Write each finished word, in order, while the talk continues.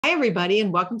Hi, everybody,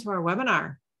 and welcome to our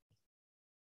webinar.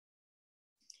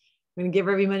 I'm going to give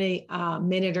everybody a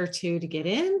minute or two to get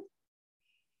in.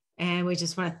 And we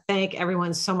just want to thank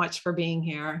everyone so much for being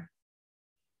here.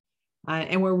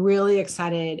 And we're really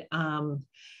excited.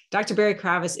 Dr.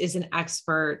 Berry-Kravis is an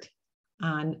expert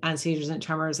on seizures and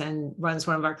tremors and runs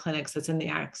one of our clinics that's in the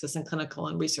AXYS and Clinical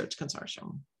and Research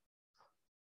Consortium.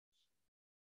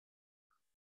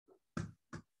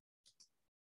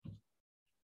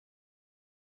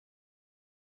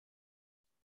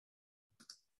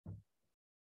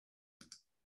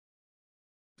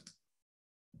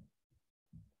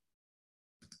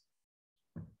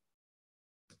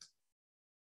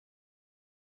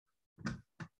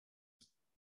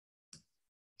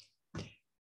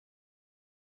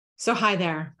 So hi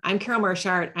there, I'm Carol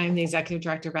Marchart. I'm the Executive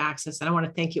Director of AXYS, and I want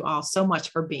to thank you all so much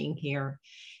for being here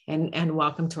and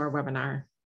welcome to our webinar.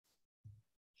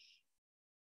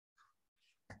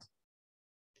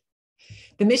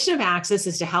 The mission of AXYS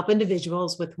is to help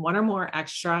individuals with one or more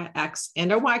extra X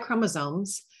and or Y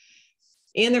chromosomes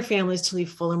and their families to lead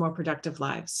fuller, more productive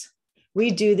lives.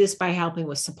 We do this by helping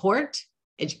with support,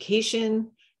 education,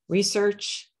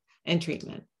 research, and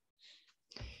treatment.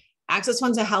 AXYS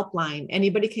runs a helpline.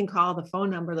 Anybody can call the phone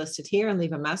number listed here and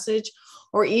leave a message,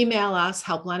 or email us,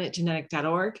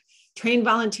 helpline@genetic.org. Trained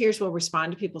volunteers will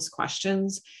respond to people's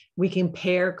questions. We can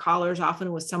pair callers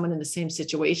often with someone in the same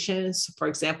situation. So for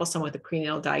example, someone with a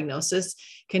prenatal diagnosis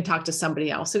can talk to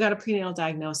somebody else who got a prenatal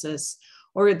diagnosis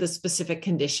or the specific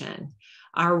condition.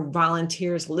 Our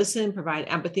volunteers listen, provide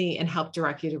empathy, and help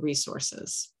direct you to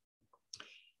resources.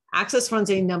 AXYS runs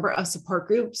a number of support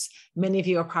groups. Many of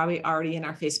you are probably already in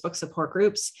our Facebook support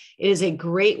groups. It is a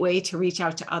great way to reach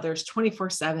out to others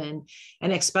 24/7,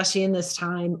 and especially in this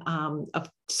time of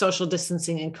social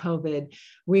distancing and COVID,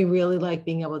 we really like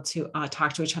being able to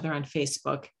talk to each other on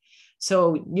Facebook.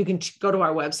 So you can go to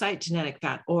our website,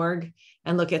 genetic.org,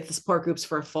 and look at the support groups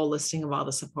for a full listing of all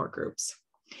the support groups.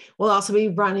 We'll also be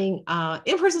running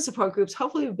in-person support groups.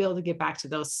 Hopefully we'll be able to get back to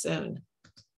those soon.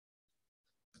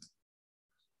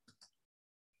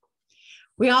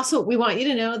 We want you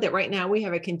to know that right now we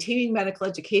have a continuing medical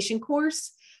education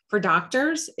course for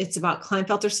doctors. It's about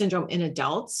Klinefelter syndrome in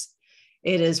adults.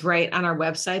 It is right on our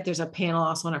website. There's a panel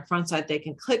also on our front side they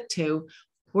can click to.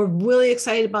 We're really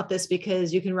excited about this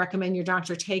because you can recommend your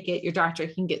doctor take it. Your doctor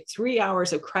can get 3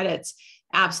 hours of credits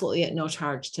absolutely at no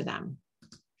charge to them.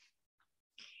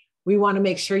 We want to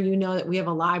make sure you know that we have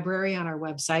a library on our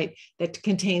website that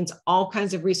contains all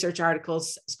kinds of research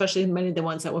articles, especially many of the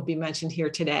ones that will be mentioned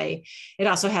here today. It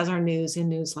also has our news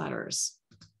and newsletters.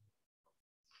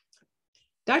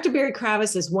 Dr.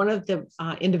 Berry-Kravis is one of the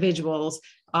individuals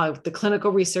of the clinical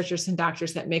researchers and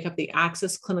doctors that make up the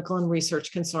AXYS Clinical and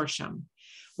Research Consortium.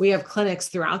 We have clinics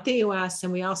throughout the US,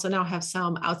 and we also now have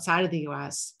some outside of the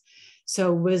US.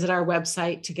 So visit our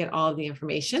website to get all of the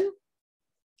information.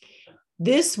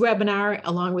 This webinar,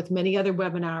 along with many other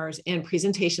webinars and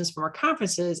presentations from our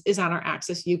conferences, is on our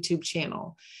AXYS YouTube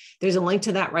channel. There's a link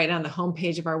to that right on the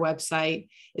homepage of our website.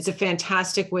 It's a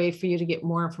fantastic way for you to get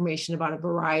more information about a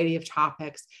variety of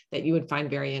topics that you would find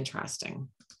very interesting.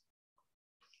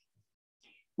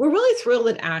 We're really thrilled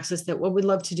at AXYS that what we'd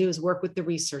love to do is work with the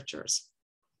researchers.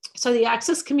 So the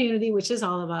AXYS community, which is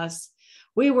all of us,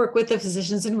 we work with the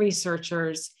physicians and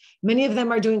researchers. Many of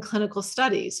them are doing clinical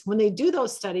studies. When they do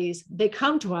those studies, they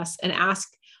come to us and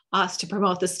ask us to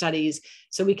promote the studies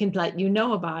so we can let you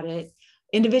know about it.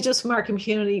 Individuals from our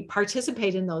community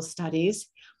participate in those studies.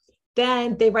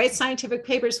 Then they write scientific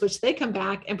papers, which they come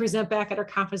back and present back at our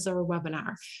conference or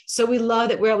webinar. So we love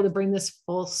that we're able to bring this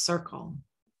full circle.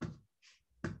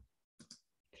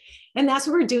 And that's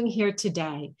what we're doing here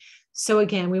today. So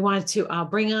again, we wanted to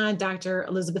bring on Dr.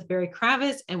 Elizabeth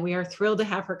Berry-Kravis, and we are thrilled to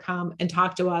have her come and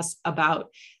talk to us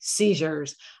about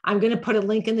seizures. I'm going to put a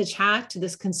link in the chat to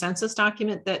this consensus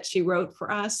document that she wrote for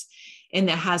us, and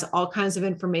that has all kinds of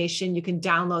information. You can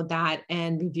download that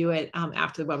and review it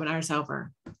after the webinar is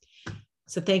over.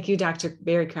 So thank you, Dr.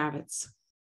 Berry-Kravis.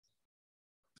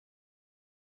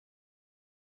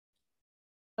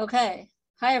 Okay.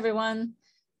 Hi, everyone.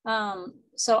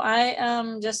 So I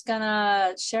am just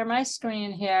gonna share my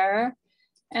screen here,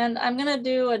 and I'm gonna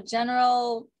do a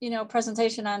general,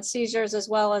 presentation on seizures, as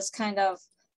well as kind of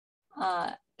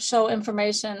show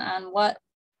information on what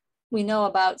we know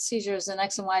about seizures and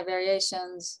X and Y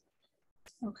variations.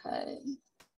 Okay.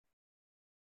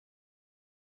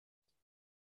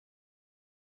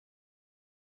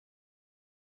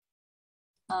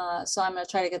 So I'm gonna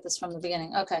try to get this from the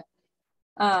beginning. Okay.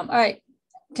 All right.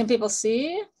 Can people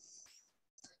see?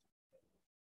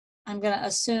 I'm going to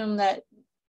assume that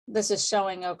this is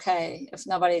showing okay if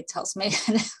nobody tells me.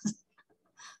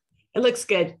 It looks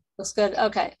good. Looks good.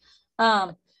 Okay.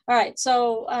 All right.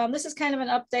 So this is kind of an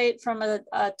update from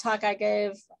a talk I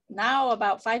gave now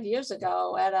about 5 years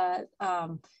ago at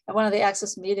one of the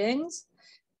AXYS meetings.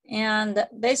 And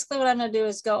basically what I'm going to do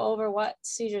is go over what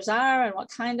seizures are and what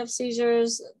kind of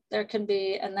seizures there can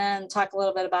be, and then talk a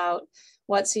little bit about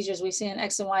what seizures we see in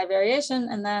X and Y variation,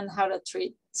 and then how to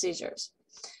treat seizures.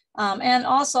 And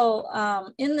also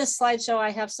in this slideshow,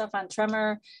 I have stuff on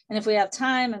tremor. And if we have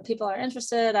time and people are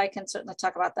interested, I can certainly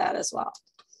talk about that as well.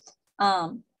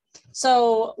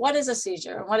 So what is a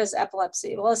seizure and what is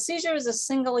epilepsy? Well, a seizure is a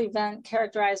single event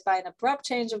characterized by an abrupt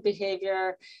change of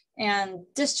behavior and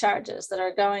discharges that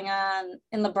are going on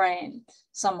in the brain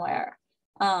somewhere.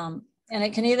 And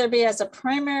it can either be as a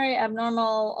primary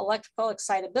abnormal electrical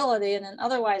excitability in an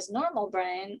otherwise normal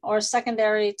brain, or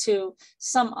secondary to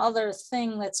some other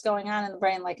thing that's going on in the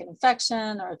brain, like an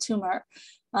infection or a tumor.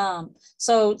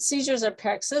 So seizures are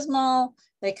paroxysmal.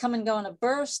 They come and go in a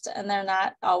burst, and they're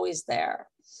not always there.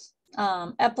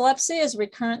 Epilepsy is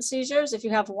recurrent seizures. If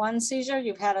you have one seizure,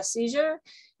 you've had a seizure.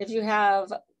 If you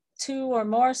have 2 or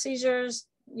more seizures,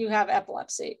 you have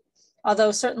epilepsy.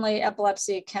 Although certainly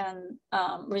epilepsy can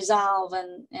resolve,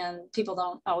 and people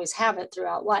don't always have it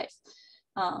throughout life.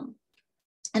 And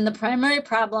the primary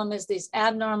problem is these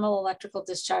abnormal electrical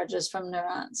discharges from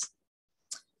neurons.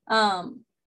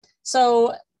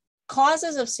 So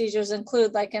causes of seizures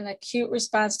include like an acute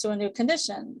response to a new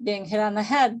condition, being hit on the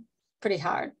head pretty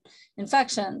hard,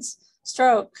 infections,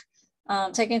 stroke,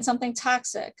 taking something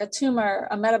toxic, a tumor,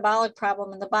 a metabolic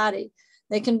problem in the body.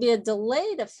 They can be a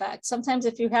delayed effect. Sometimes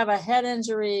if you have a head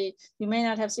injury, you may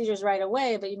not have seizures right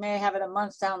away, but you may have it a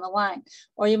month down the line.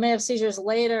 Or you may have seizures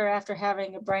later after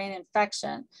having a brain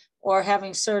infection or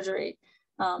having surgery.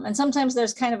 And sometimes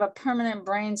there's kind of a permanent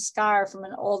brain scar from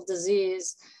an old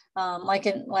disease, like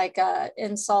an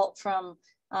insult from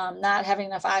not having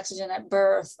enough oxygen at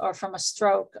birth, or from a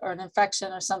stroke or an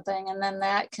infection or something. And then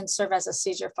that can serve as a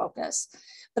seizure focus.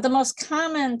 But the most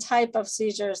common type of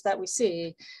seizures that we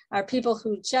see are people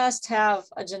who just have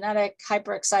a genetic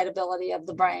hyperexcitability of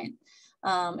the brain.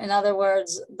 In other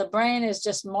words, the brain is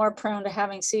just more prone to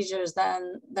having seizures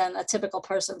than a typical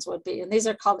person's would be. And these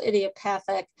are called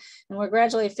idiopathic. And we're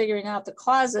gradually figuring out the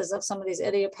causes of some of these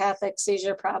idiopathic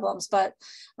seizure problems. But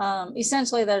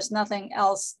essentially, there's nothing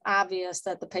else obvious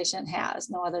that the patient has,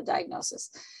 no other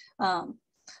diagnosis.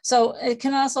 So it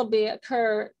can also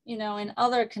occur, in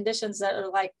other conditions that are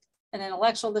like an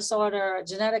intellectual disorder, a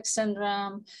genetic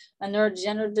syndrome, a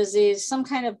neurodegenerative disease, some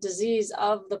kind of disease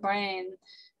of the brain,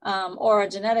 or a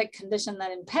genetic condition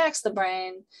that impacts the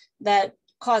brain that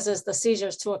causes the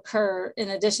seizures to occur in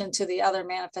addition to the other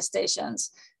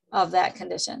manifestations of that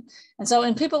condition. And so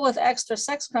in people with extra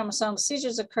sex chromosomes,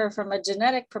 seizures occur from a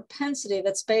genetic propensity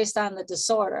that's based on the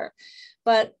disorder.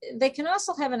 But they can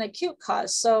also have an acute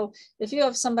cause. So if you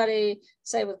have somebody,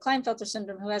 say, with Klinefelter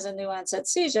syndrome who has a new onset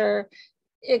seizure,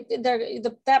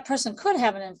 that person could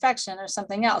have an infection or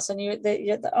something else. And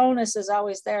the onus is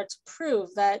always there to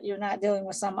prove that you're not dealing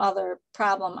with some other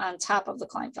problem on top of the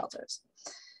Klinefelters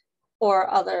or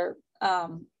other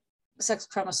sex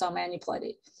chromosome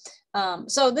aneuploidy.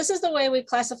 So this is the way we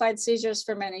classified seizures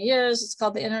for many years. It's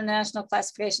called the International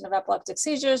Classification of Epileptic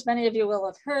Seizures. Many of you will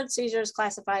have heard seizures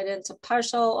classified into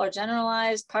partial or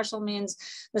generalized. Partial means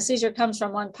the seizure comes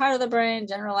from one part of the brain.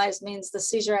 Generalized means the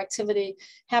seizure activity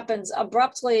happens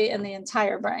abruptly in the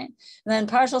entire brain. And then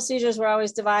partial seizures were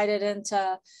always divided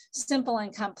into simple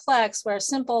and complex, where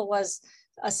simple was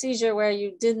a seizure where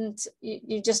you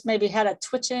just maybe had a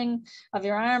twitching of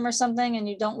your arm or something and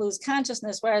you don't lose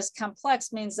consciousness, whereas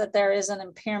complex means that there is an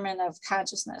impairment of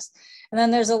consciousness. And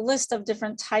then there's a list of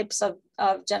different types of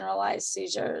generalized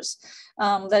seizures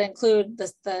that include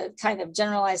the kind of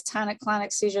generalized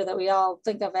tonic-clonic seizure that we all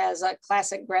think of as a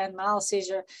classic grand mal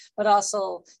seizure, but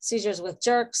also seizures with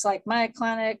jerks like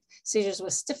myoclonic, seizures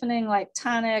with stiffening like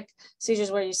tonic,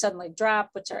 seizures where you suddenly drop,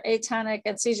 which are atonic,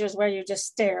 and seizures where you just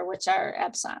stare, which are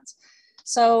absence.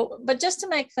 So, but just to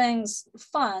make things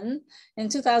fun, in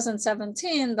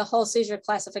 2017, the whole seizure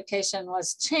classification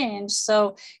was changed.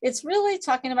 So it's really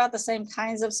talking about the same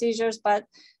kinds of seizures, but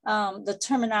the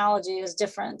terminology is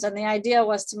different. And the idea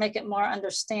was to make it more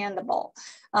understandable.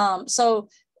 So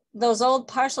those old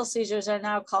partial seizures are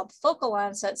now called focal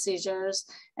onset seizures,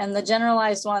 and the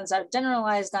generalized ones are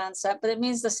generalized onset, but it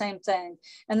means the same thing.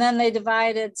 And then they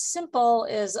divided: simple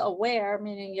is aware,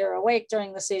 meaning you're awake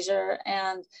during the seizure,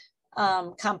 and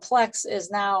complex is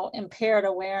now impaired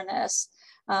awareness.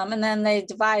 And then they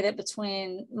divide it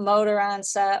between motor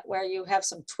onset, where you have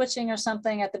some twitching or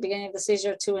something at the beginning of the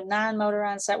seizure, to a non-motor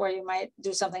onset where you might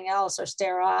do something else or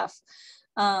stare off.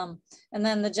 And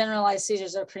then the generalized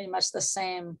seizures are pretty much the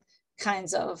same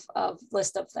kinds of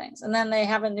list of things. And then they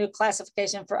have a new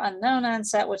classification for unknown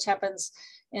onset, which happens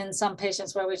in some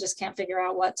patients where we just can't figure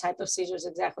out what type of seizures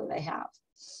exactly they have.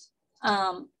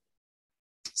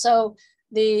 So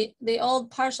the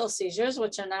old partial seizures,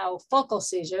 which are now focal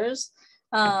seizures,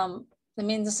 they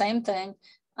mean the same thing,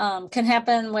 can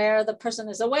happen where the person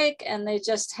is awake and they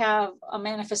just have a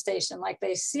manifestation, like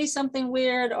they see something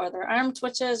weird, or their arm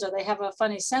twitches, or they have a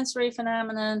funny sensory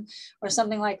phenomenon or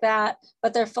something like that,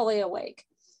 but they're fully awake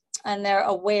and they're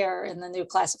aware in the new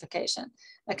classification.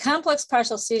 A complex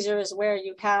partial seizure is where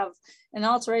you have an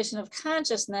alteration of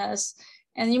consciousness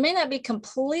and you may not be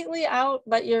completely out,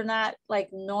 but you're not like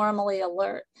normally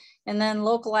alert. And then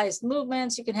localized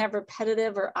movements, you can have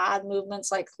repetitive or odd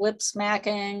movements like lip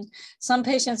smacking. Some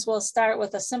patients will start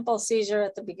with a simple seizure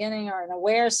at the beginning or an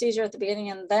aware seizure at the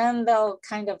beginning, and then they'll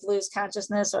kind of lose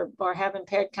consciousness or have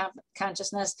impaired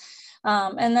consciousness.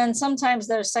 And then sometimes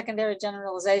there's secondary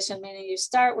generalization, meaning you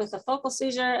start with a focal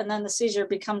seizure and then the seizure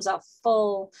becomes a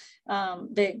full,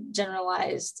 big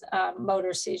generalized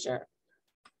motor seizure.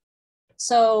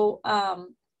 So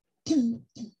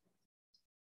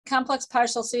complex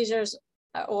partial seizures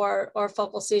or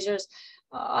focal seizures,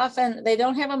 often they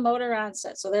don't have a motor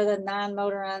onset. So they're the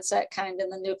non-motor onset kind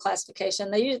in the new classification.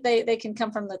 They can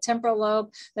come from the temporal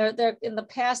lobe. They're in the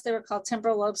past, they were called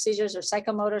temporal lobe seizures or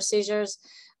psychomotor seizures.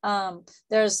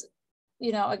 There's,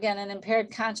 you know, again, an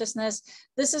impaired consciousness.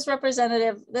 This is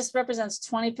representative. This represents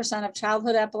 20% of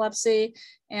childhood epilepsy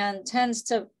and tends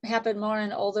to happen more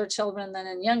in older children than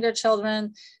in younger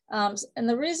children. And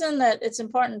the reason that it's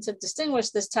important to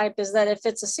distinguish this type is that if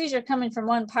it's a seizure coming from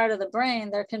one part of the brain,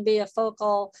 there can be a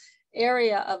focal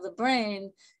area of the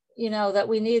brain, you know, that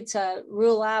we need to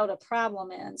rule out a problem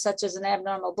in, such as an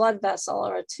abnormal blood vessel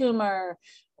or a tumor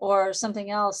or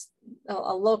something else,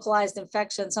 a localized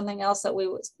infection, something else that we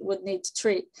would need to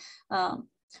treat.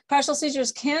 Partial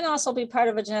seizures can also be part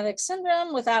of a genetic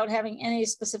syndrome without having any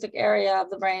specific area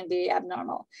of the brain be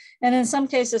abnormal. And in some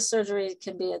cases, surgery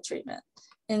can be a treatment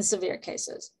in severe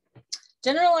cases.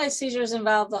 Generalized seizures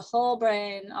involve the whole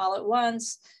brain all at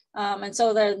once. And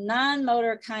so they're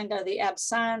non-motor kind are the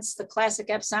absence. The classic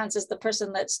absence is the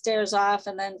person that stares off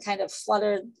and then kind of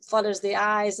flutters the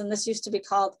eyes. And this used to be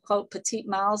called, quote, petit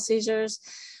mal seizures.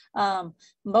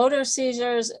 Motor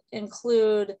seizures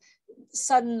include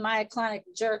sudden myoclonic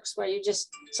jerks where you just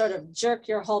sort of jerk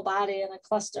your whole body in a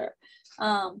cluster.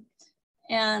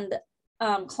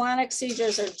 Clonic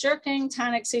seizures are jerking,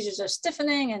 tonic seizures are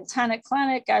stiffening, and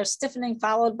tonic-clonic are stiffening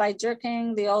followed by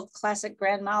jerking, the old classic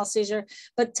grand mal seizure.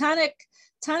 But tonic,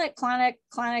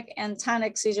 clonic, and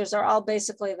tonic seizures are all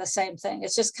basically the same thing.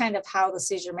 It's just kind of how the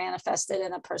seizure manifested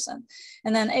in a person.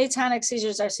 And then atonic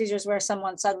seizures are seizures where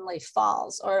someone suddenly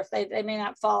falls, or if they may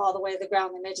not fall all the way to the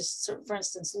ground, they may just, for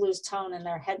instance, lose tone and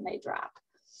their head may drop.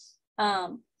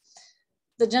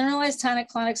 The generalized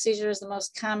tonic-clonic seizure is the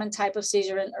most common type of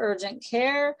seizure in urgent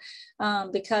care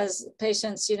because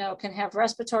patients, you know, can have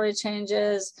respiratory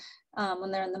changes when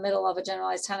they're in the middle of a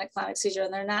generalized tonic-clonic seizure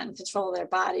and they're not in control of their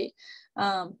body.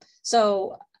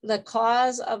 So the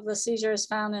cause of the seizure is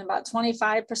found in about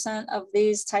 25% of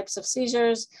these types of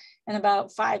seizures, and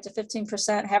about 5 to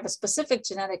 15% have a specific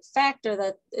genetic factor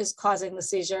that is causing the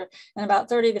seizure, and about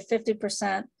 30 to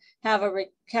 50% have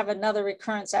another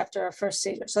recurrence after a first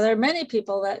seizure. So there are many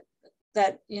people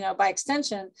that you know, by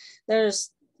extension, there's,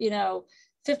 you know,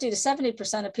 50 to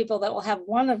 70% of people that will have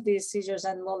one of these seizures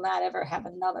and will not ever have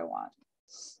another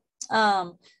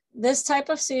one. This type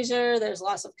of seizure, there's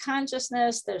loss of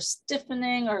consciousness, there's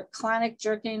stiffening or clonic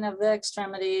jerking of the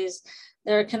extremities.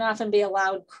 There can often be a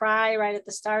loud cry right at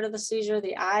the start of the seizure.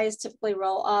 The eyes typically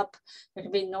roll up. There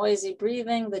can be noisy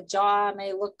breathing. The jaw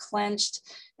may look clenched,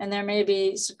 and there may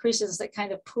be secretions that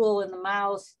kind of pool in the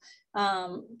mouth.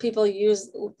 People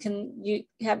be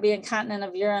incontinent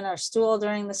of urine or stool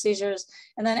during the seizures.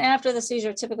 And then after the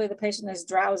seizure, typically the patient is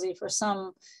drowsy for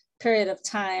some period of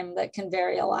time that can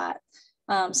vary a lot.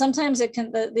 Sometimes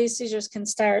these seizures can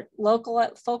start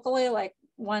focally, like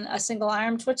a single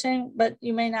arm twitching, but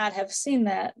you may not have seen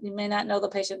that. You may not know the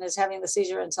patient is having the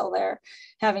seizure until they're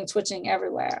having twitching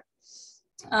everywhere.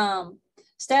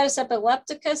 Status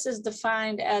epilepticus is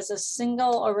defined as a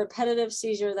single or repetitive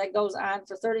seizure that goes on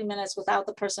for 30 minutes without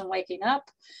the person waking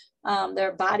up. There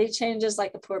are body changes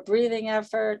like a poor breathing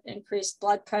effort, increased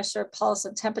blood pressure, pulse,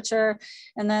 and temperature.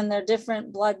 And then there are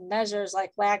different blood measures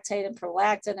like lactate and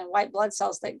prolactin and white blood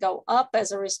cells that go up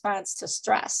as a response to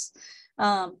stress.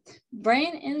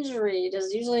 brain injury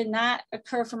does usually not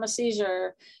occur from a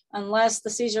seizure unless the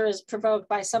seizure is provoked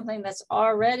by something that's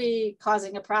already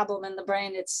causing a problem in the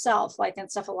brain itself, like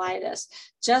encephalitis.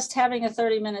 Just having a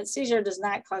 30-minute seizure does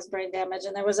not cause brain damage.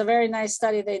 And there was a very nice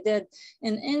study they did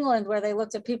in England where they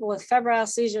looked at people with febrile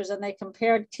seizures, and they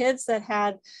compared kids that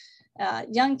had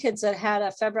young kids that had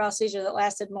a febrile seizure that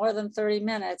lasted more than 30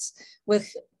 minutes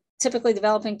with typically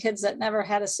developing kids that never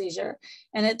had a seizure.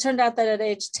 And it turned out that at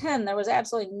age 10, there was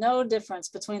absolutely no difference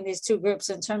between these two groups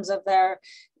in terms of their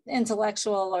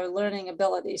intellectual or learning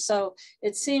ability. So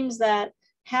it seems that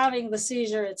having the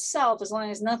seizure itself, as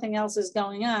long as nothing else is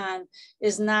going on,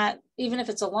 is not, even if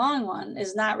it's a long one,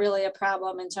 is not really a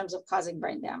problem in terms of causing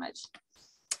brain damage.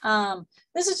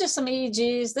 This is just some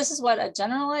EEGs. This is what a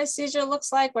generalized seizure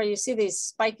looks like, where you see these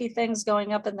spiky things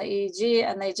going up in the EEG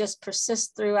and they just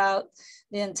persist throughout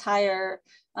the entire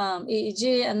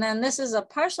EEG. And then this is a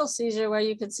partial seizure where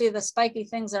you can see the spiky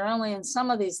things are only in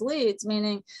some of these leads,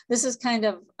 meaning this is kind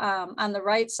of on the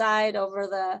right side over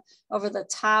the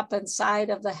top and side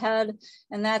of the head.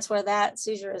 And that's where that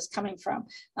seizure is coming from.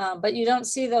 But you don't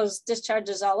see those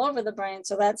discharges all over the brain.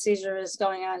 So that seizure is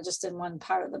going on just in one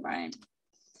part of the brain.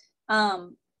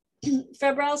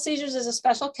 Febrile seizures is a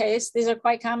special case. These are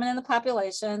quite common in the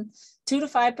population. 2 to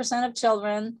 5% of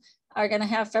children are going to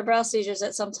have febrile seizures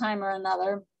at some time or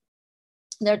another.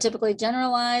 They're typically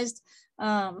generalized.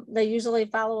 They usually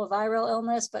follow a viral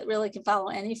illness, but really can follow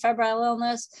any febrile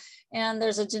illness. And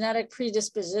there's a genetic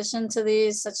predisposition to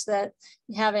these, such that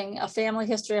having a family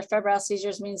history of febrile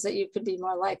seizures means that you could be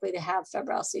more likely to have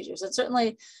febrile seizures. And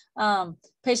certainly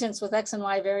patients with X and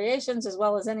Y variations, as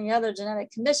well as any other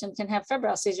genetic condition, can have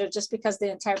febrile seizures just because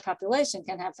the entire population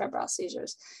can have febrile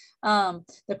seizures.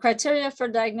 The criteria for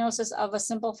diagnosis of a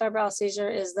simple febrile seizure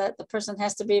is that the person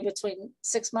has to be between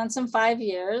 6 months and 5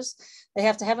 years. They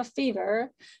have to have a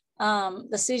fever.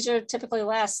 The seizure typically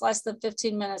lasts less than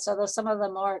 15 minutes, although some of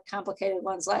the more complicated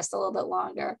ones last a little bit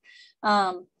longer.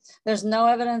 There's no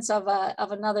evidence of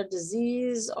another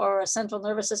disease or a central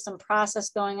nervous system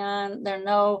process going on. There are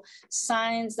no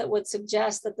signs that would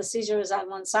suggest that the seizure is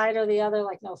on one side or the other,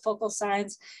 like no focal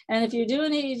signs. And if you do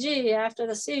an EEG after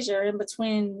the seizure, in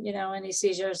between, any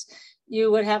seizures, you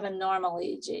would have a normal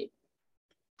EEG.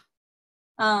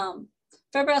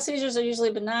 Febrile seizures are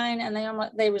usually benign, and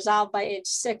they resolve by age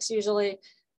 6 usually.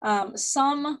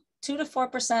 Some 2 to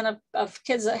 4% of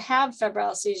kids that have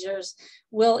febrile seizures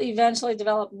will eventually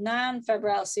develop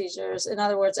non-febrile seizures, in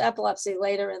other words, epilepsy,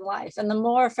 later in life. And the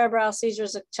more febrile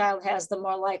seizures a child has, the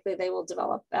more likely they will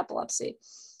develop epilepsy.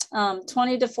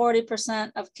 20 to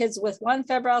 40% of kids with one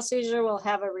febrile seizure will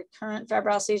have a recurrent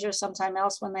febrile seizure sometime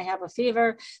else when they have a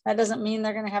fever. That doesn't mean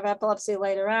they're going to have epilepsy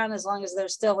later on, as long as they're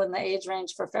still in the age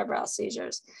range for febrile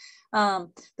seizures.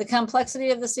 The complexity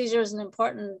of the seizure is an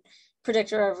important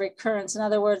predictor of recurrence. In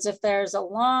other words, if there's a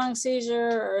long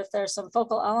seizure or if there's some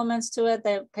focal elements to it,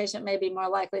 the patient may be more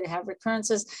likely to have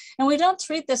recurrences. And we don't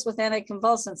treat this with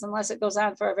anticonvulsants unless it goes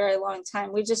on for a very long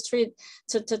time. We just treat,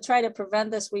 to try to prevent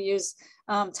this, we use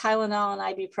Tylenol and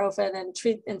ibuprofen and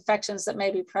treat infections that may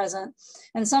be present.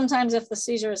 And sometimes if the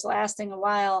seizure is lasting a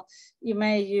while, you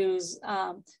may use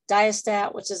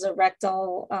Diastat, which is a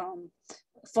rectal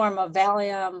form of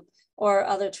Valium, or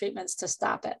other treatments to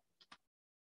stop it.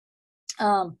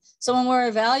 So when we're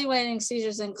evaluating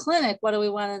seizures in clinic, what do we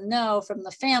want to know from the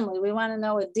family? We want to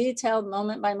know a detailed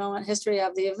moment-by-moment history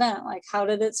of the event, like how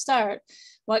did it start?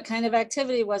 What kind of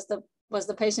activity was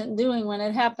the patient doing when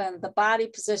it happened? The body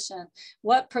position,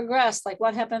 what progressed, like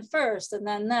what happened first and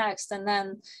then next and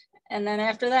then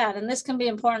after that. And this can be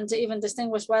important to even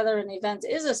distinguish whether an event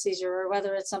is a seizure or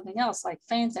whether it's something else like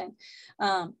fainting.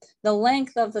 The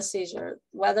length of the seizure,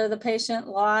 whether the patient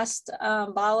lost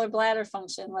bowel or bladder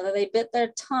function, whether they bit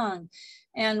their tongue,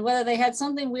 and whether they had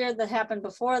something weird that happened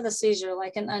before the seizure,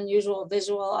 like an unusual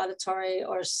visual, auditory,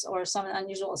 or some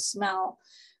unusual smell.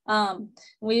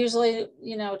 We usually,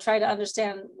 try to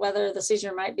understand whether the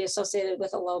seizure might be associated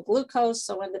with a low glucose.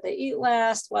 So when did they eat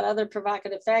last? What other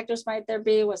provocative factors might there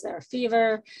be? Was there a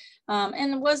fever?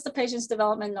 And was the patient's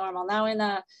development normal? Now in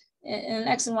an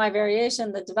X and Y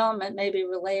variation, the development may be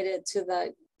related to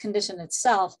the condition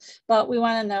itself, but we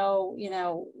want to know,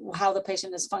 how the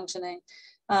patient is functioning.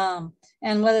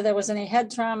 And whether there was any head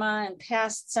trauma and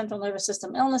past central nervous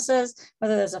system illnesses,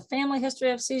 whether there's a family history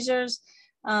of seizures.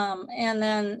 And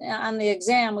then on the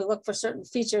exam, we look for certain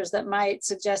features that might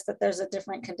suggest that there's a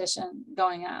different condition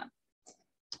going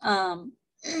on.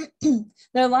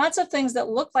 There are lots of things that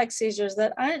look like seizures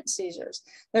that aren't seizures.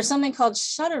 There's something called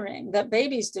shuddering that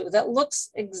babies do that looks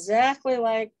exactly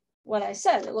like what I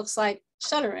said. It looks like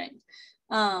shuddering,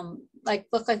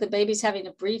 look like the baby's having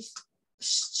a brief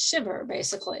shiver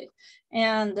basically.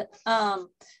 And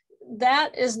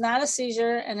that is not a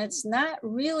seizure, and it's not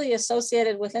really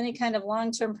associated with any kind of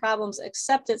long-term problems,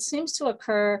 except it seems to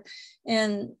occur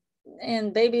in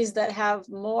babies that have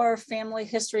more family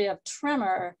history of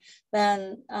tremor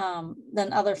than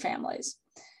other families.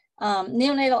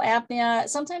 Neonatal apnea,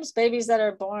 sometimes babies that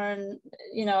are born,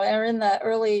 you know, are in the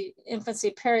early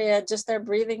infancy period, just their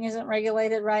breathing isn't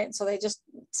regulated right. And so they just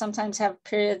sometimes have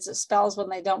periods of spells when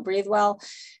they don't breathe well.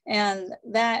 And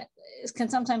that can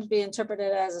sometimes be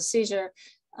interpreted as a seizure.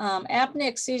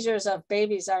 Apneic seizures of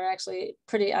babies are actually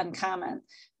pretty uncommon,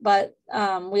 but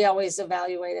we always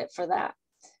evaluate it for that.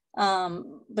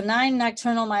 Benign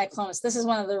nocturnal myoclonus. This is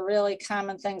one of the really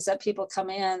common things that people come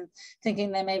in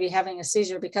thinking they may be having a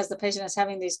seizure because the patient is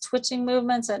having these twitching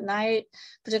movements at night,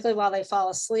 particularly while they fall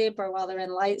asleep or while they're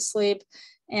in light sleep.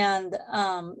 And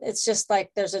it's just like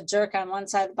there's a jerk on one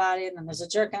side of the body and then there's a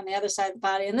jerk on the other side of the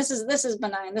body. And this is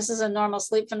benign. This is a normal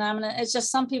sleep phenomenon. It's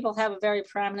just some people have a very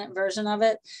prominent version of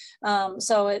it.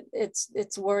 So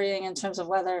it's worrying in terms of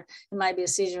whether it might be a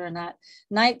seizure or not.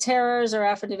 Night terrors are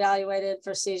often evaluated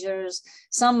for seizures.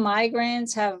 Some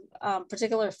migraines have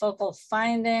particular focal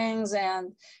findings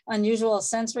and unusual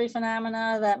sensory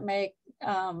phenomena that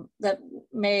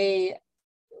may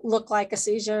look like a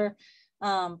seizure.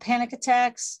 Panic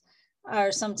attacks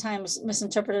are sometimes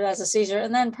misinterpreted as a seizure.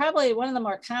 And then probably one of the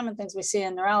more common things we see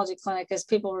in neurology clinic is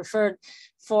people referred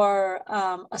for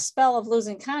a spell of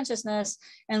losing consciousness.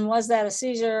 And was that a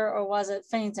seizure or was it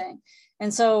fainting?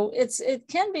 And so it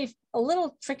can be a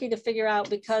little tricky to figure out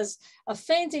because a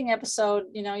fainting episode,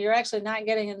 you know, you're actually not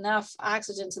getting enough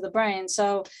oxygen to the brain.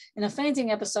 So in a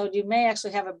fainting episode, you may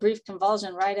actually have a brief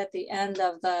convulsion right at the end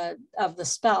of the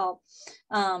spell.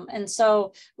 And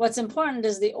so what's important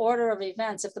is the order of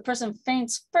events. If the person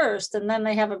faints first and then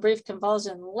they have a brief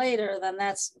convulsion later, then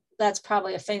that's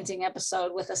probably a fainting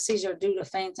episode with a seizure due to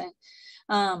fainting.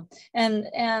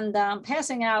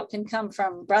 Passing out can come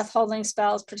from breath holding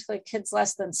spells, particularly kids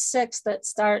less than 6 that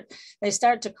start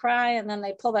to cry and then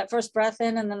they pull that first breath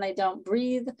in and then they don't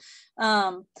breathe.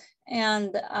 Sometimes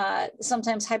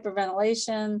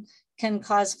hyperventilation can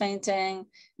cause fainting. And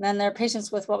then there are patients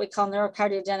with what we call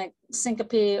neurocardiogenic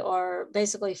syncope, or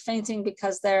basically fainting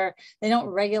because they don't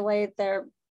regulate their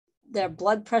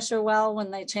blood pressure well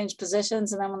when they change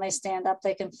positions, and then when they stand up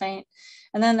they can faint.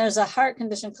 And then there's a heart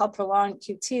condition called prolonged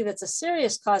QT that's a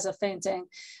serious cause of fainting,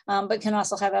 but can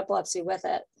also have epilepsy with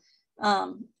it.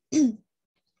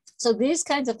 So these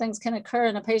kinds of things can occur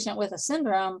in a patient with a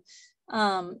syndrome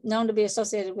known to be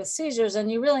associated with seizures,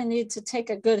 and you really need to take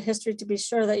a good history to be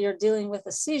sure that you're dealing with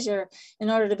a seizure in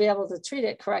order to be able to treat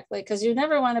it correctly, because you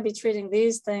never want to be treating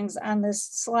these things on this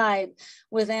slide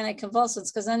with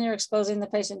anticonvulsants, because then you're exposing the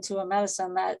patient to a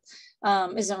medicine that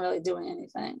isn't really doing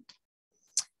anything.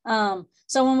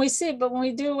 So when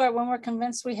we're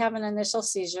convinced we have an initial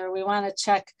seizure, we want to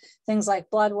check things like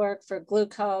blood work for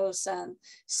glucose and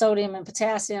sodium and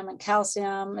potassium and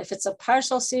calcium. If it's a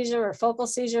partial seizure or focal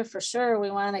seizure, for sure,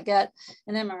 we want to get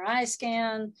an MRI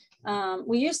scan.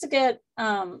 We used to get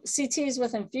CTs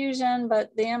with infusion,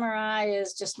 but the MRI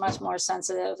is just much more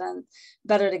sensitive and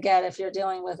better to get if you're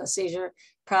dealing with a seizure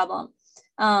problem.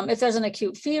 If there's an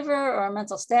acute fever or a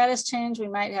mental status change, we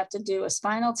might have to do a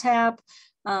spinal tap.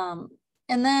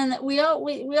 And then we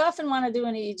often want to do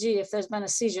an EEG if there's been a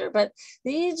seizure, but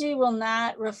the EEG will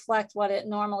not reflect what it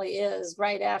normally is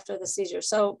right after the seizure.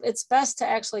 So it's best to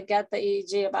actually get the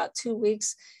EEG about 2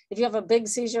 weeks. If you have a big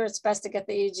seizure, it's best to get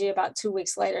the EEG about 2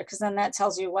 weeks later, because then that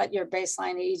tells you what your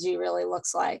baseline EEG really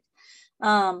looks like.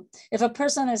 If a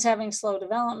person is having slow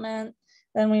development,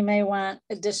 then we may want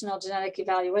additional genetic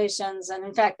evaluations. And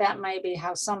in fact, that may be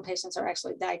how some patients are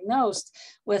actually diagnosed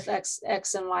with X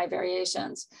and Y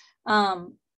variations.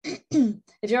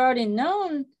 If you're already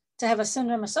known to have a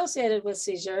syndrome associated with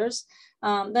seizures,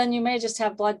 then you may just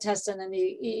have blood tests and an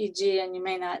EEG, and you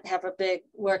may not have a big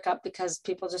workup because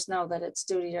people just know that it's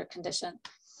due to your condition.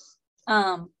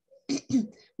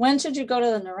 When should you go to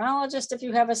the neurologist if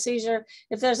you have a seizure?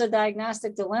 If there's a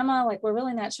diagnostic dilemma, like we're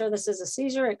really not sure this is a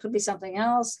seizure, it could be something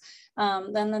else,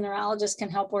 then the neurologist can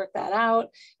help work that out.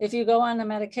 If you go on a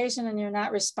medication and you're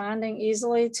not responding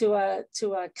easily to a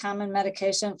common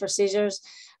medication for seizures,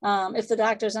 if the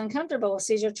doctor is uncomfortable with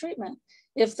seizure treatment,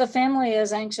 if the family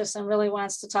is anxious and really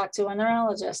wants to talk to a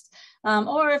neurologist,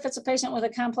 or if it's a patient with a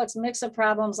complex mix of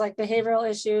problems like behavioral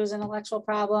issues, intellectual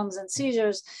problems, and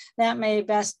seizures, that may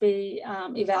best be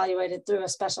evaluated through a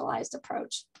specialized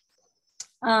approach.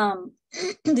 The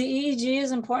EEG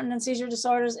is important in seizure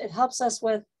disorders. It helps us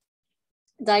with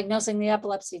diagnosing the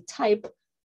epilepsy type.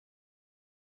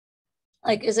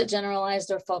 like is it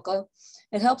generalized or focal?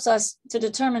 It helps us to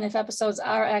determine if episodes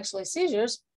are actually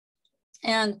seizures,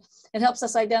 and it helps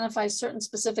us identify certain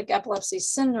specific epilepsy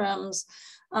syndromes,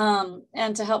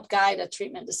 and to help guide a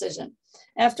treatment decision.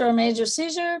 After a major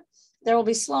seizure, there will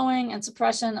be slowing and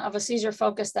suppression of a seizure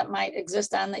focus that might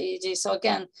exist on the EEG. So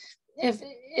again,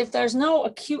 if there's no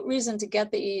acute reason to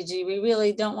get the EEG, we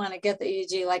really don't want to get the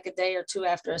EEG like a day or two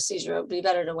after a seizure. It would be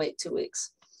better to wait 2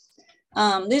 weeks.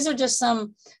 These are just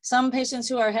some patients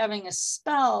who are having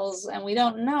spells, and we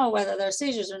don't know whether they're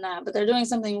seizures or not, but they're doing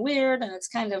something weird and it's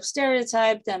kind of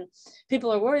stereotyped and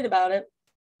people are worried about it.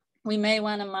 We may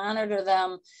want to monitor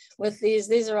them with these.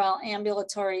 These are all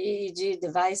ambulatory EEG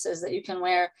devices that you can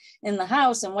wear in the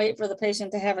house and wait for the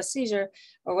patient to have a seizure,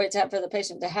 or wait for the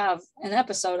patient to have an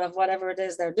episode of whatever it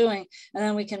is they're doing. And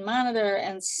then we can monitor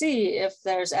and see if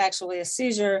there's actually a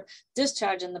seizure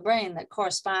discharge in the brain that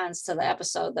corresponds to the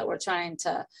episode that we're trying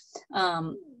to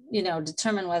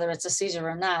determine whether it's a seizure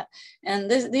or not. And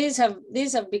these have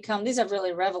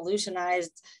really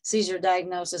revolutionized seizure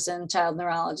diagnosis in child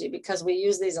neurology, because we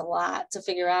use these a lot to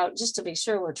figure out, just to be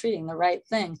sure we're treating the right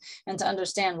thing and to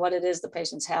understand what it is the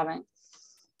patient's having.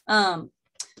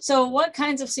 So what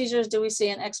kinds of seizures do we see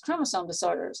in X chromosome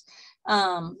disorders?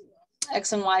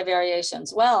 X and Y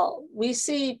variations. Well, we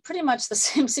see pretty much the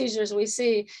same seizures we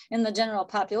see in the general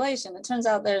population. It turns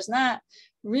out there's not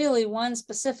really one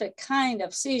specific kind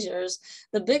of seizures.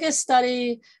 The biggest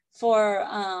study for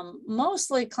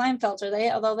mostly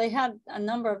Klinefelter, although they had a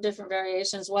number of different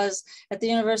variations, was at the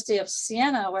University of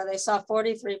Siena, where they saw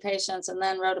 43 patients and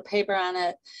then wrote a paper on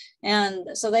it.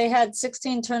 And so they had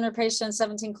 16 Turner patients,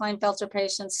 17 Klinefelter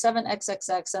patients, 7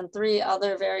 XXX, and 3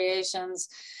 other variations.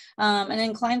 And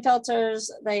in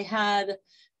Klinefelter's, they had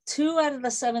 2 out of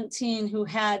the 17 who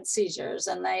had seizures,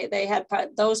 and they had,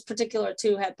 those particular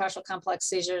 2 had partial complex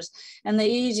seizures, and the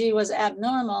EEG was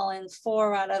abnormal in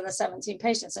 4 out of the 17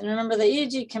 patients. And remember, the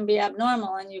EEG can be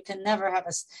abnormal and you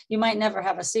might never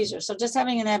have a seizure. So just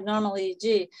having an abnormal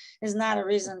EEG is not a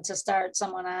reason to start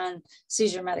someone on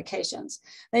seizure medications.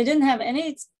 They didn't have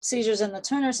any seizures in the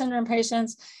Turner syndrome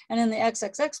patients, and in the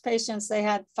XXX patients, they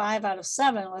had 5 out of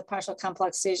 7 with partial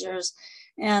complex seizures.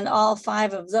 And all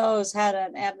 5 of those had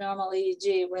an abnormal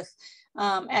EEG with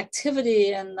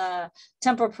activity in the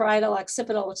temporoparietal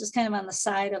occipital, which is kind of on the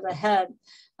side of the head,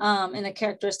 in a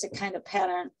characteristic kind of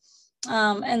pattern.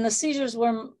 And the seizures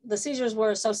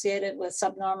were associated with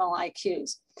subnormal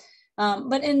IQs.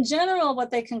 But in general,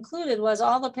 what they concluded was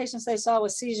all the patients they saw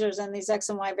with seizures and these X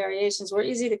and Y variations were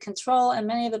easy to control, and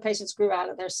many of the patients grew out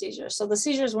of their seizures. So the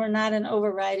seizures were not an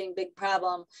overriding big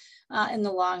problem in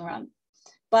the long run.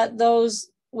 But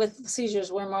those with seizures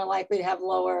were more likely to have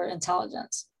lower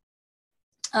intelligence.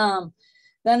 Then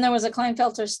there was a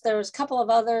Klinefelter, there was a couple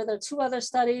of there are 2 other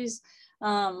studies.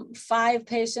 5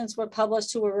 patients were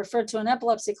published who were referred to an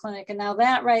epilepsy clinic. And now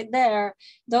that right there,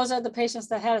 those are the patients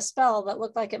that had a spell that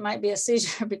looked like it might be a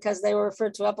seizure because they were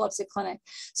referred to epilepsy clinic.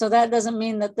 So that doesn't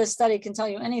mean that this study can tell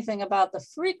you anything about the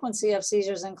frequency of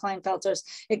seizures in Klinefelters.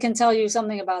 It can tell you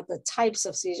something about the types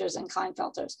of seizures in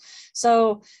Klinefelters.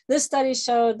 So this study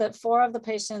showed that 4 of the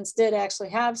patients did actually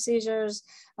have seizures.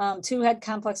 2 had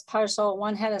complex partial,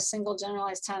 1 had a single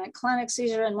generalized tonic-clonic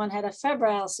seizure, and 1 had a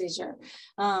febrile seizure.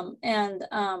 And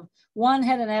 1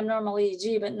 had an abnormal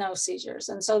EEG, but no seizures.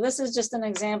 And so this is just an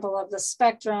example of the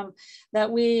spectrum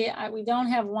that we don't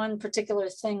have one particular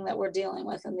thing that we're dealing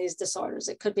with in these disorders.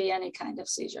 It could be any kind of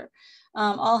seizure.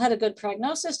 All had a good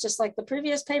prognosis, just like the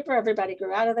previous paper. Everybody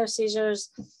grew out of their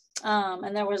seizures.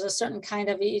 And there was a certain kind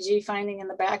of EEG finding in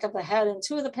the back of the head in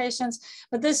 2 of the patients,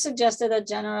 but this suggested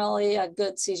generally a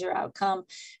good seizure outcome.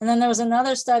 And then there was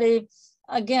another study,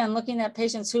 again, looking at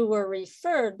patients who were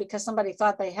referred because somebody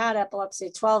thought they had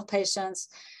epilepsy, 12 patients,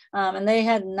 and they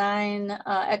had 9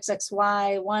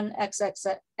 XXY, 1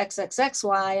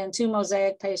 XXXY, and 2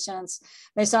 mosaic patients.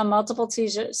 They saw multiple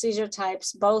seizure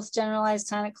types, both generalized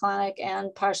tonic-clonic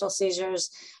and partial seizures.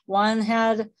 1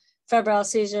 had febrile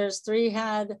seizures, 3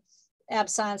 had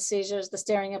absence seizures, the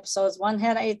staring episodes, 1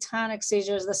 had atonic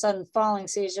seizures, the sudden falling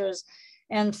seizures,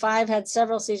 and 5 had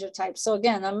several seizure types. So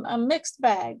again, a mixed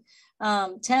bag.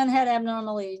 10 had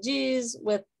abnormal EEGs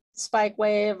with spike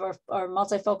wave or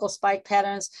multifocal spike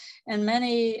patterns, and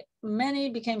many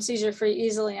became seizure-free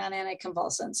easily on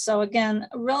anticonvulsants. So again,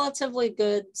 relatively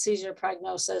good seizure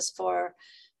prognosis for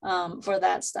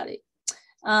that study.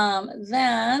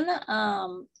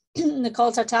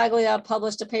 Nicole Tartaglia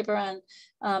published a paper on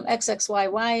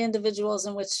XXYY individuals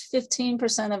in which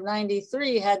 15% of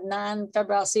 93 had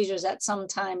non-febrile seizures at some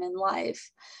time in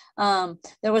life.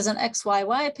 There was an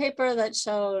XYY paper that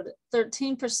showed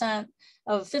 13%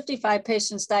 of 55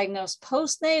 patients diagnosed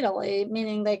postnatally,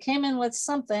 meaning they came in with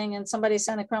something and somebody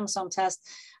sent a chromosome test,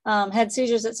 had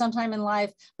seizures at some time in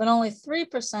life, but only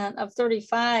 3% of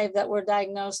 35 that were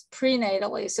diagnosed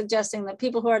prenatally, suggesting that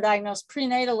people who are diagnosed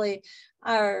prenatally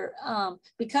are,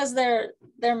 because they're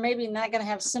maybe not going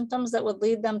to have symptoms that would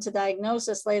lead them to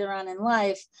diagnosis later on in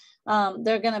life,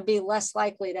 they're going to be less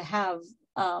likely to have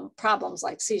problems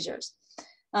like seizures.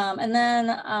 And then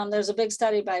there's a big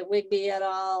study by Wigby et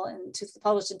al.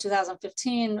 Published in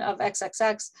 2015 of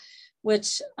XXX,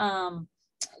 which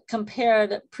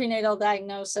compared prenatal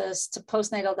diagnosis to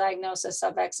postnatal diagnosis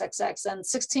of XXX, and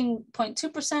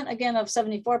 16.2% again of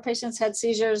 74 patients had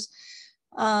seizures,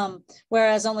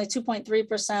 whereas only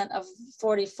 2.3% of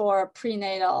 44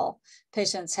 prenatal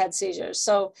patients had seizures.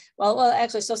 So,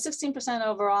 actually, so 16%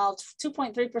 overall,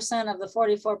 2.3% of the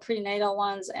 44 prenatal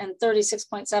ones, and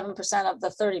 36.7% of the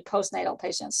 30 postnatal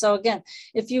patients. So again,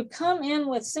 if you come in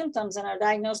with symptoms and are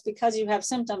diagnosed because you have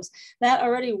symptoms, that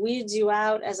already weeds you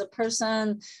out as a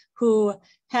person who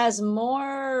has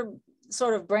more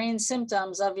sort of brain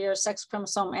symptoms of your sex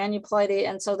chromosome aneuploidy,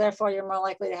 and so therefore you're more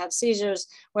likely to have seizures.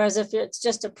 Whereas if it's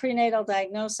just a prenatal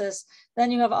diagnosis, then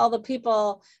you have all the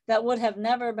people that would have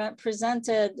never been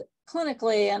presented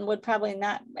clinically and would probably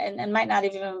not, and might not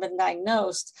even have been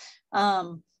diagnosed,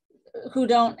 who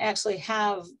don't actually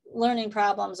have learning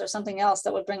problems or something else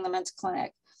that would bring them into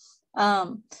clinic.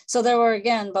 So there were,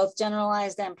 again, both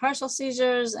generalized and partial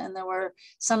seizures, and there were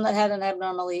some that had an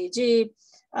abnormal EEG.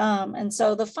 And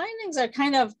so the findings are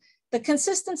kind of, the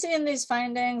consistency in these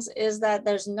findings is that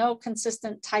there's no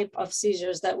consistent type of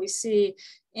seizures that we see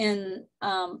in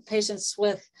patients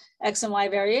with X and Y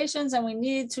variations, and we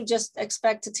need to just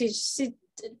expect to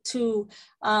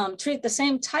treat the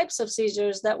same types of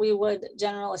seizures that we would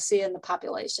generally see in the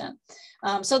population.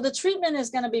 So the treatment is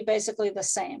going to be basically the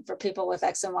same for people with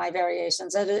X and Y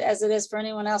variations as it is for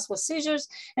anyone else with seizures.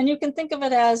 And you can think of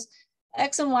it as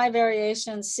X and Y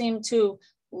variations seem to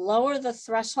lower the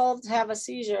threshold to have a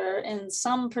seizure in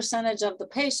some percentage of the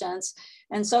patients.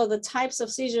 And so the types of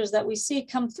seizures that we see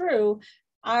come through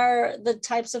are the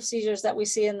types of seizures that we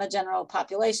see in the general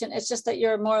population. It's just that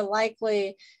you're more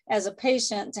likely as a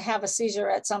patient to have a seizure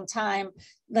at some time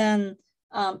than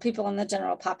people in the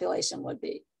general population would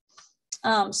be.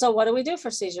 So what do we do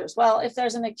for seizures? Well, if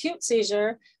there's an acute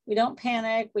seizure, we don't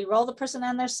panic. We roll the person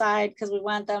on their side because we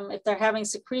want them, if they're having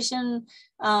secretions,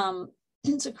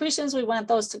 we want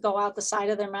those to go out the side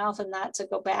of their mouth and not to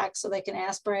go back so they can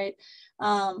aspirate.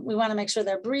 We want to make sure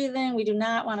they're breathing. We do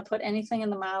not want to put anything in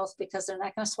the mouth because they're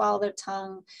not going to swallow their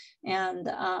tongue, and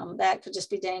that could just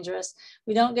be dangerous.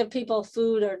 We don't give people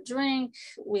food or drink.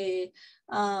 We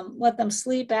let them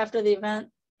sleep after the event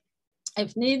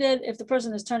if needed, if the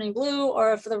person is turning blue,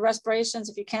 or if the respirations,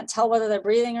 if you can't tell whether they're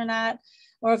breathing or not,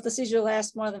 or if the seizure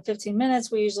lasts more than 15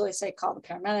 minutes, we usually say call the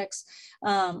paramedics.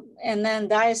 And then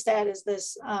Diastat is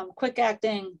this quick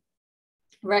acting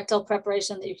rectal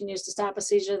preparation that you can use to stop a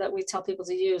seizure that we tell people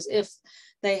to use if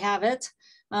they have it.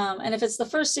 And if it's the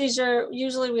first seizure,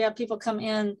 usually we have people come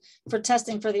in for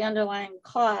testing for the underlying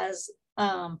cause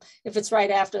if it's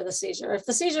right after the seizure. If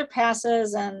the seizure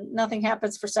passes and nothing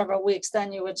happens for several weeks,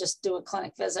 then you would just do a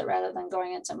clinic visit rather than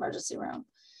going into emergency room.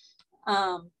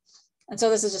 And so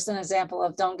this is just an example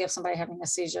of don't give somebody having a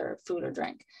seizure food or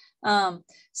drink.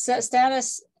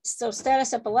 Status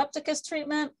epilepticus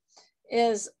treatment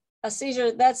is a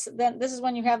seizure. This is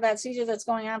when you have that seizure that's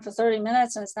going on for 30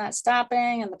 minutes and it's not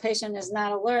stopping, and the patient is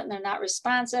not alert and they're not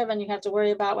responsive, and you have to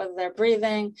worry about whether they're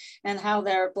breathing and how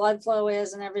their blood flow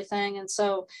is and everything. And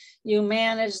so you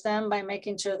manage them by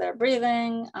making sure they're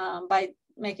breathing, by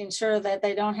making sure that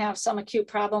they don't have some acute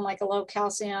problem like a low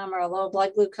calcium or a low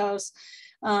blood glucose.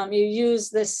 You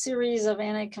use this series of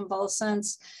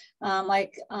anticonvulsants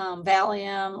like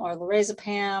Valium or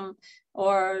lorazepam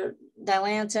or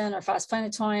Dilantin or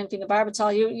fosphenytoin,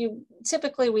 phenobarbital.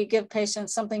 Typically we give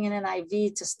patients something in an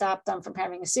IV to stop them from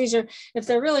having a seizure. If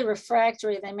they're really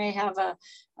refractory, they may have a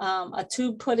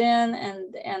tube put in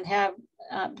and have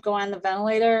go on the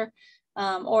ventilator.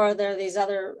 Or there are these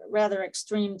other rather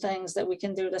extreme things that we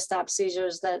can do to stop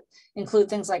seizures that include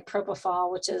things like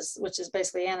propofol, which is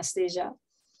basically anesthesia.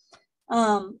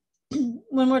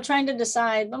 When we're trying to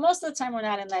decide, but most of the time we're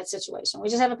not in that situation. We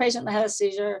just have a patient that had a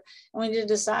seizure and we need to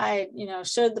decide,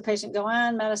 should the patient go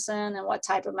on medicine and what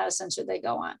type of medicine should they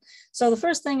go on? So the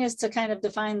first thing is to kind of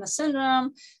define the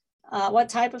syndrome, what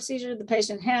type of seizure the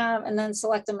patient have, and then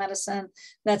select a medicine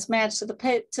that's matched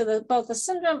to both the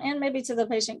syndrome and maybe to the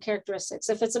patient characteristics.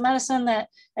 If it's a medicine that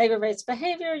aggravates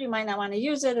behavior, you might not want to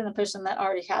use it in a person that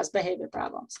already has behavior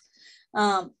problems.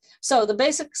 So the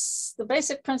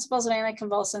basic principles of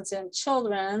anticonvulsants in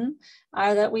children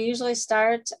are that we usually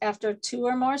start after 2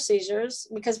 or more seizures,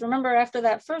 because remember, after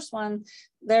that first one,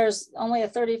 there's only a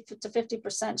 30 to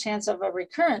 50% chance of a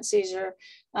recurrent seizure.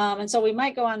 And so we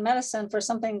might go on medicine for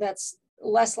something that's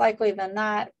less likely than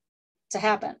not to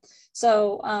happen.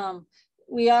 So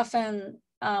we often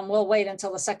will wait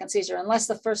until the second seizure, unless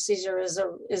the first seizure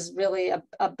is really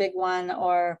a big one,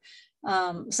 or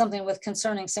something with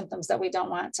concerning symptoms that we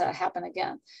don't want to happen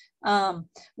again.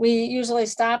 We usually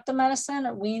stop the medicine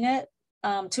or wean it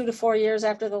 2 to 4 years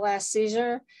after the last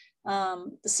seizure.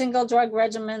 The single drug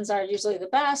regimens are usually the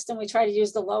best, and we try to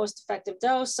use the lowest effective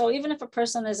dose. So even if a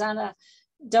person is on a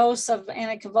dose of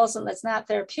anticonvulsant that's not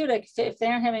therapeutic, if they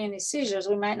aren't having any seizures,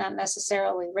 we might not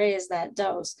necessarily raise that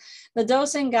dose. The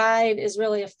dosing guide is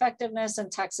really effectiveness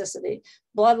and toxicity.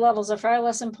 Blood levels are far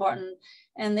less important,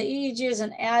 and the EEG is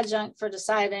an adjunct for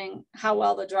deciding how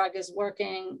well the drug is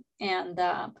working and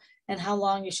how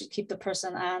long you should keep the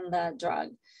person on the drug.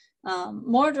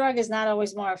 More drug is not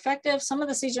always more effective. Some of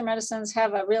the seizure medicines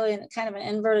have a really kind of an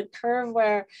inverted curve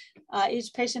where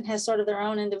each patient has sort of their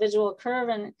own individual curve,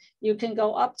 and you can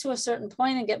go up to a certain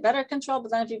point and get better control,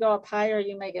 but then if you go up higher,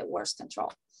 you may get worse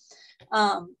control.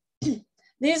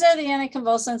 These are the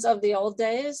anticonvulsants of the old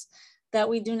days that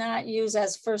we do not use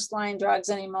as first-line drugs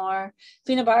anymore.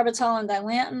 Phenobarbital and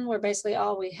Dilantin were basically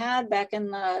all we had back in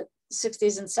the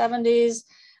 60s and 70s.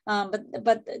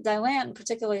 But Dilantin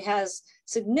particularly has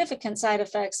significant side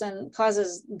effects and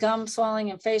causes gum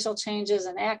swelling and facial changes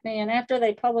and acne. And after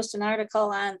they published an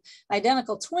article on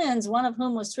identical twins, one of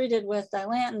whom was treated with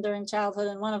Dilantin during childhood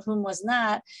and one of whom was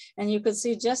not, and you could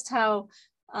see just how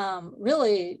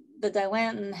really the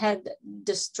Dilantin had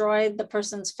destroyed the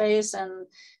person's face, and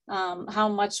how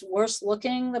much worse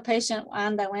looking the patient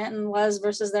on Dilantin was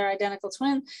versus their identical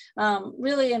twin.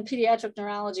 Really, in pediatric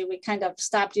neurology, we kind of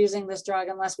stopped using this drug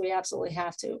unless we absolutely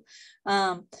have to.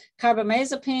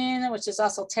 Carbamazepine, which is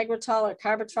also Tegretol or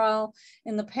Carbatrol,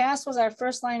 in the past was our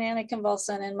first line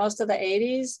anticonvulsant in most of the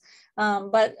 80s,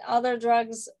 but other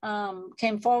drugs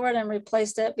came forward and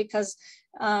replaced it because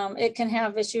it can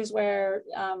have issues where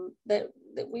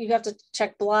you have to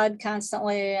check blood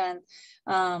constantly and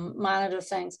monitor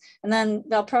things. And then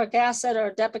valproic acid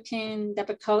or Depakine,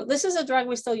 Depakote. This is a drug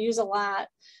we still use a lot.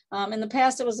 In the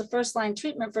past, it was the first line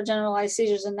treatment for generalized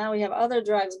seizures, and now we have other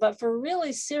drugs. But for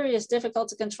really serious, difficult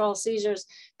to control seizures,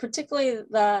 particularly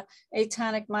the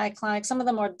atonic, myoclonic, some of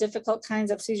the more difficult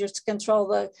kinds of seizures to control,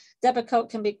 the Depakote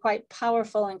can be quite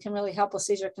powerful and can really help with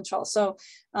seizure control. So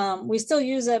we still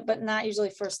use it, but not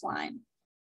usually first line.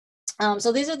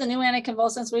 So these are the new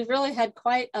anticonvulsants. We've really had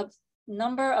quite a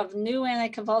number of new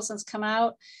anticonvulsants come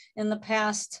out in the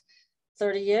past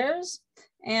 30 years.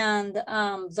 And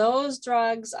those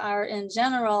drugs are in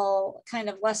general kind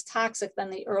of less toxic than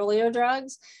the earlier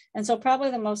drugs. And so probably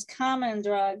the most common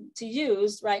drug to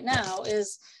use right now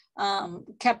is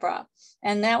Keppra.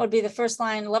 And that would be the first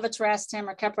line, levetiracetam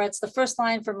or Keppra. It's the first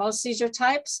line for most seizure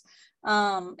types.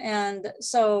 And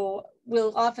so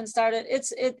we'll often start it.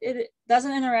 It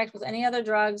doesn't interact with any other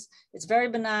drugs. It's very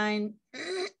benign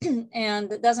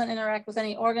and it doesn't interact with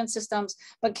any organ systems,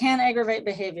 but can aggravate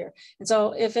behavior. And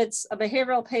so if it's a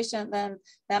behavioral patient, then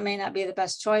that may not be the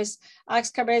best choice.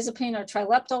 Oxcarbazepine or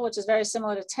Trileptal, which is very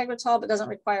similar to Tegretol, but doesn't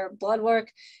require blood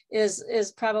work,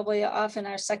 is probably often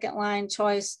our second line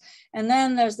choice. And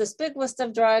then there's this big list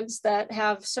of drugs that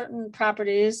have certain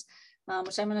properties,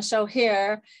 which I'm going to show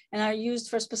here, and are used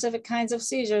for specific kinds of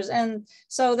seizures. And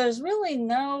so there's really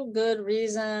no good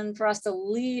reason for us to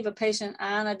leave a patient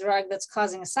on a drug that's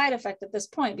causing a side effect at this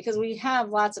point, because we have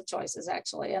lots of choices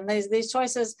actually. And these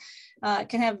choices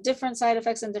can have different side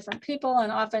effects in different people. And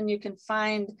often you can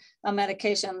find a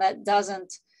medication that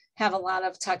doesn't have a lot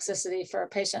of toxicity for a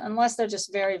patient unless they're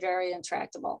just very, very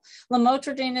intractable.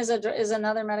 Lamotrigine is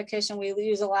another medication we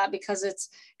use a lot because it's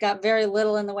got very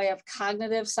little in the way of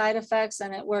cognitive side effects,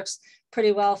 and it works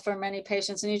pretty well for many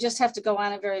patients. And you just have to go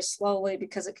on it very slowly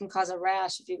because it can cause a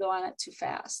rash if you go on it too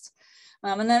fast.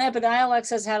 And then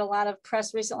Epidiolex has had a lot of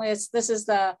press recently. This is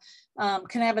the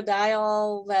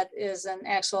cannabidiol that is an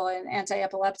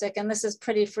anti-epileptic, and this is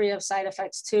pretty free of side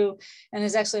effects too, and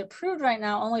is actually approved right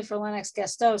now only for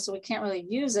Lennox-Gastaut, so we can't really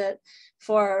use it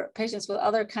for patients with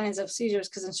other kinds of seizures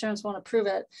because insurance won't approve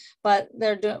it, but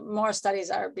more studies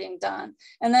are being done.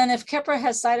 And then if Keppra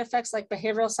has side effects like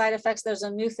behavioral side effects, there's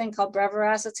a new thing called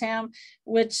breviracetam,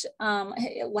 which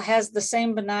has the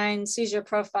same benign seizure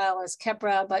profile as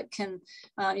Keppra, but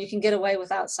you can get away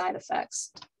without side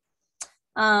effects.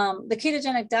 The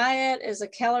ketogenic diet is a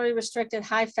calorie restricted,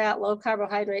 high fat, low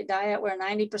carbohydrate diet where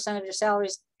 90% of your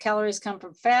calories come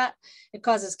from fat. It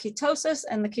causes ketosis,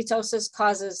 and the ketosis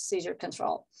causes seizure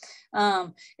control.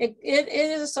 It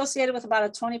is associated with about a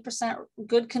 20%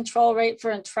 good control rate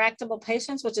for intractable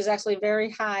patients, which is actually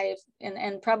very high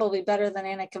and probably better than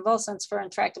anticonvulsants for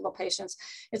intractable patients.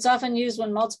 It's often used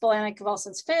when multiple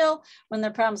anticonvulsants fail, when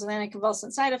there are problems with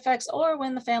anticonvulsant side effects, or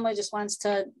when the family just wants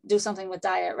to do something with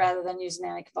diet rather than use an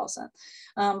anticonvulsant.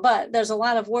 But there's a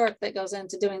lot of work that goes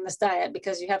into doing this diet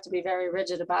because you have to be very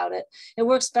rigid about it. It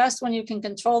works best when you can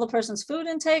control the person's food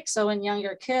intake. So in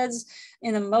younger kids,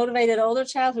 in a motivated older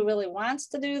child who really wants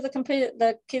to do the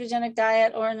ketogenic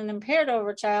diet, or in an impaired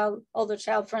older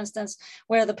child, for instance,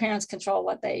 where the parents control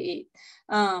what they eat.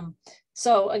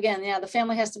 So again, yeah, the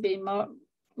family has to be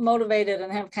motivated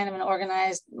and have kind of an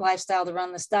organized lifestyle to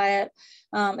run this diet.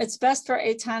 It's best for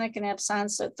atonic and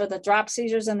absence, for the drop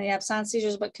seizures and the absence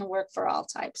seizures, but can work for all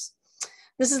types.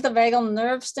 This is the vagal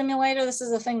nerve stimulator. This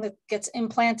is the thing that gets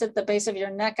implanted at the base of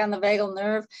your neck on the vagal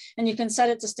nerve, and you can set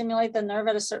it to stimulate the nerve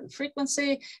at a certain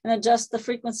frequency and adjust the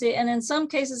frequency. And in some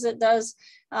cases, it does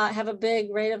have a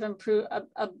big rate of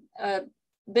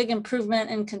big improvement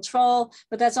in control,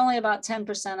 but that's only about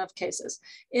 10% of cases.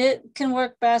 It can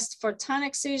work best for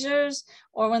tonic seizures,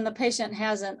 or when the patient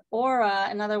has an aura.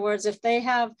 In other words, if they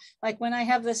have, like when I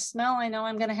have this smell, I know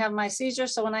I'm going to have my seizure.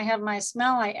 So when I have my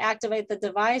smell, I activate the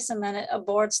device and then it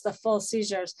aborts the full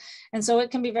seizures. And so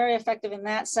it can be very effective in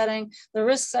that setting. The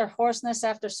risks are hoarseness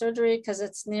after surgery because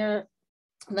it's near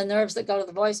the nerves that go to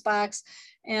the voice box,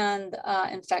 and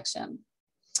infection.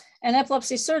 And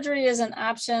epilepsy surgery is an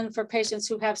option for patients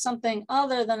who have something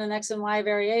other than an X and Y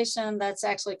variation that's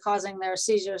actually causing their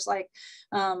seizures, like,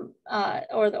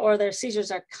 or their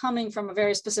seizures are coming from a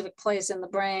very specific place in the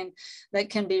brain that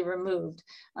can be removed.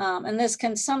 And this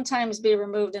can sometimes be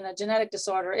removed in a genetic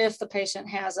disorder if the patient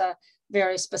has a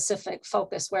very specific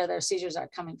focus where their seizures are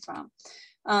coming from.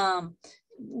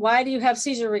 Why do you have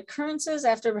seizure recurrences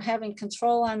after having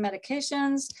control on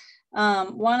medications?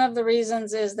 One of the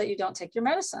reasons is that you don't take your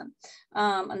medicine.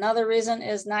 Another reason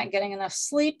is not getting enough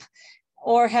sleep,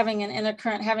 or having an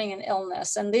intercurrent, having an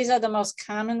illness. And these are the most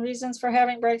common reasons for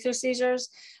having breakthrough seizures.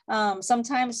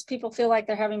 Sometimes people feel like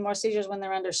they're having more seizures when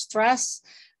they're under stress.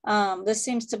 This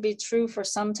seems to be true for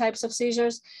some types of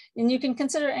seizures. And you can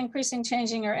consider increasing,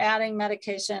 changing, or adding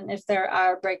medication if there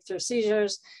are breakthrough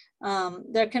seizures.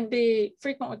 There can be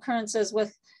frequent recurrences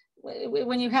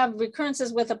when you have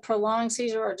recurrences with a prolonged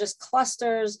seizure, or just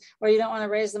clusters where you don't want to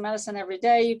raise the medicine every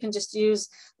day. You can just use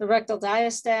the rectal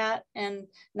diastat, and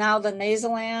now the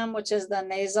nasalam, which is the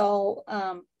nasal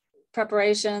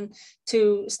preparation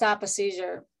to stop a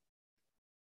seizure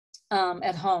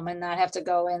at home and not have to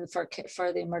go in for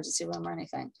the emergency room or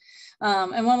anything.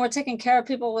 And when we're taking care of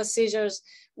people with seizures,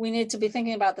 we need to be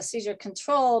thinking about the seizure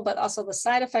control, but also the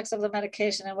side effects of the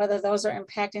medication and whether those are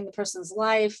impacting the person's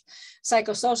life,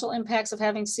 psychosocial impacts of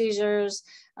having seizures,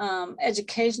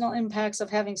 educational impacts of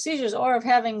having seizures, or of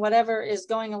having whatever is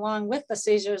going along with the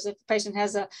seizures. If the patient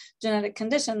has a genetic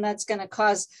condition that's going to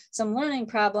cause some learning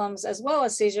problems as well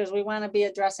as seizures, we want to be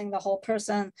addressing the whole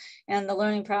person and the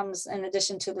learning problems in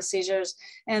addition to the seizures.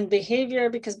 And behavior,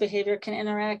 because behavior can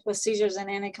interact with seizures and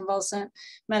anticonvulsant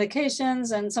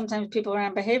medications, and sometimes people are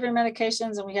on behavior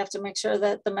medications, and we have to make sure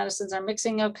that the medicines are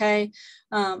mixing okay.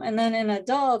 And then in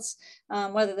adults,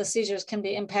 whether the seizures can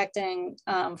be impacting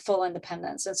full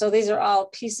independence. And so these are all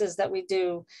pieces that we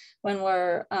do when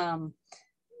we're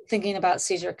thinking about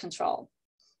seizure control.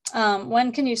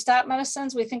 When can you stop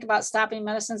medicines? We think about stopping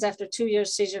medicines after 2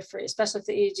 years seizure-free, especially if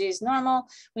the EEG is normal.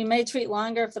 We may treat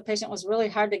longer if the patient was really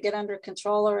hard to get under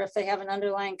control, or if they have an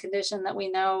underlying condition that we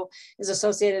know is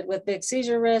associated with big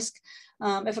seizure risk.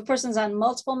 If a person's on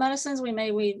multiple medicines, we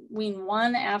may wean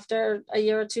one after a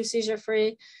year or two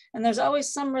seizure-free. And there's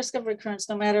always some risk of recurrence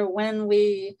no matter when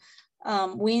we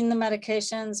wean the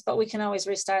medications, but we can always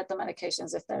restart the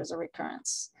medications if there's a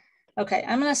recurrence. Okay,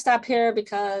 I'm going to stop here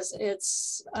because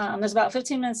it's there's about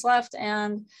 15 minutes left,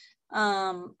 and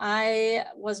I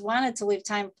wanted to leave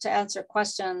time to answer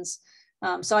questions.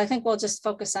 So I think we'll just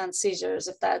focus on seizures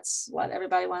if that's what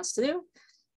everybody wants to do,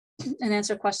 and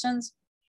answer questions.